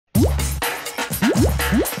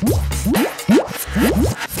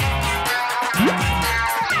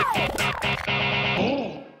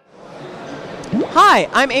Hi,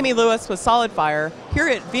 I'm Amy Lewis with SolidFire here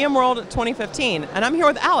at VMworld 2015, and I'm here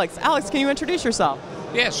with Alex. Alex, can you introduce yourself?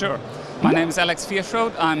 Yeah, sure. My name is Alex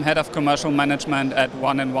Vierschrodt. I'm head of commercial management at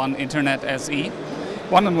 1&1 Internet SE.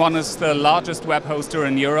 1&1 is the largest web hoster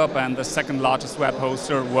in Europe and the second largest web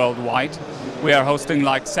hoster worldwide. We are hosting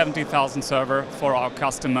like 70,000 servers for our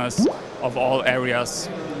customers of all areas,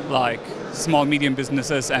 like small, medium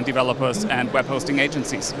businesses and developers and web hosting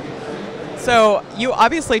agencies. So you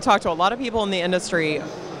obviously talk to a lot of people in the industry.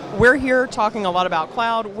 We're here talking a lot about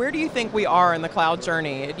cloud. Where do you think we are in the cloud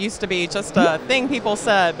journey? It used to be just a thing people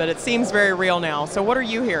said, but it seems very real now. So what are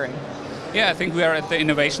you hearing? Yeah, I think we are at the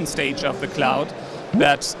innovation stage of the cloud,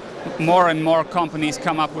 that more and more companies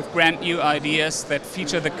come up with brand new ideas that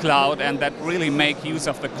feature the cloud and that really make use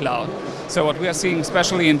of the cloud. So what we are seeing,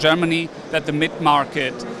 especially in Germany, that the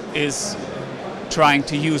mid-market is trying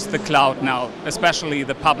to use the cloud now, especially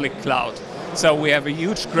the public cloud. So we have a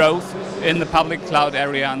huge growth in the public cloud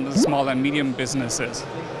area and the small and medium businesses.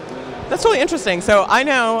 That's really interesting. So I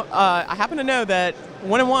know, I happen to know that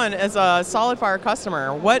 1&1 is a SolidFire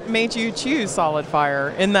customer. What made you choose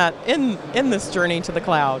SolidFire in this journey to the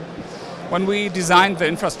cloud? When we designed the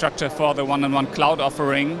infrastructure for the 1&1 cloud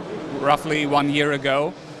offering roughly 1 year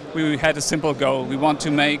ago, we had a simple goal. We want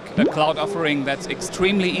to make a cloud offering that's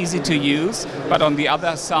extremely easy to use, but on the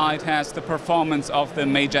other side has the performance of the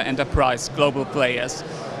major enterprise global players.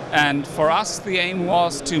 And for us, the aim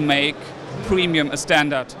was to make premium a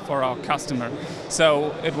standard for our customer.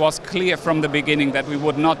 So it was clear from the beginning that we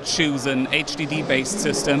would not choose an HDD-based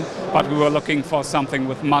system, but we were looking for something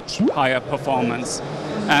with much higher performance.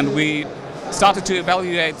 And we started to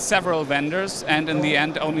evaluate several vendors, and in the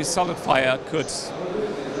end, only SolidFire could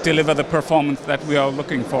deliver the performance that we are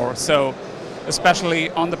looking for. So especially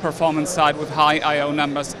on the performance side with high I/O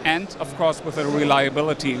numbers and of course with the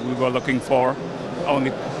reliability we were looking for,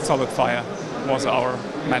 only SolidFire was our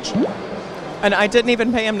match. And I didn't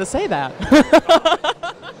even pay him to say that.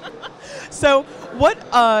 So what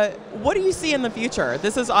do you see in the future?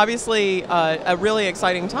 This is obviously a really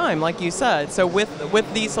exciting time, like you said. So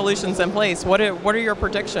with these solutions in place, what are your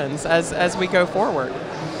predictions as we go forward?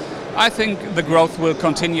 I think the growth will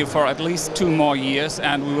continue for at least 2 more years,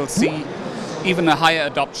 and we will see even a higher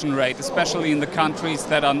adoption rate, especially in the countries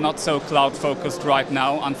that are not so cloud focused right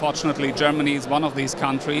now. Unfortunately, Germany is one of these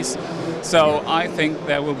countries. So I think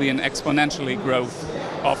there will be an exponentially growth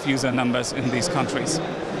of user numbers in these countries.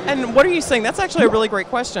 And what are you seeing? That's actually a really great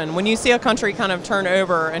question. When you see a country kind of turn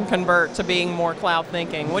over and convert to being more cloud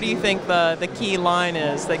thinking, what do you think the key line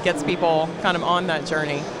is that gets people kind of on that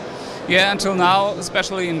journey? Yeah, until now,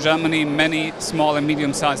 especially in Germany, many small and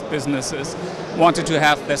medium-sized businesses wanted to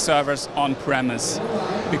have their servers on-premise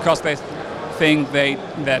because they think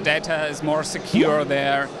their data is more secure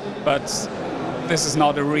there, but this is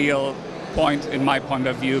not a real point in my point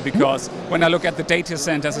of view, because when I look at the data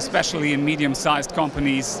centers, especially in medium-sized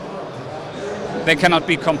companies, they cannot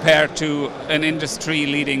be compared to an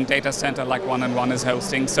industry-leading data center like 1&1 is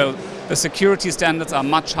hosting. So the security standards are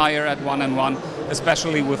much higher at 1&1,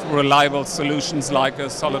 especially with reliable solutions like a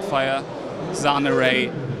SolidFire SAN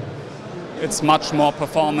array. It's much more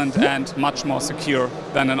performant and much more secure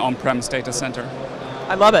than an on-premise data center.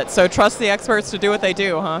 I love it. So trust the experts to do what they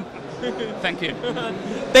do, huh? Thank you.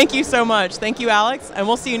 Thank you so much. Thank you, Alex. And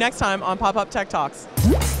we'll see you next time on Pop-Up Tech Talks.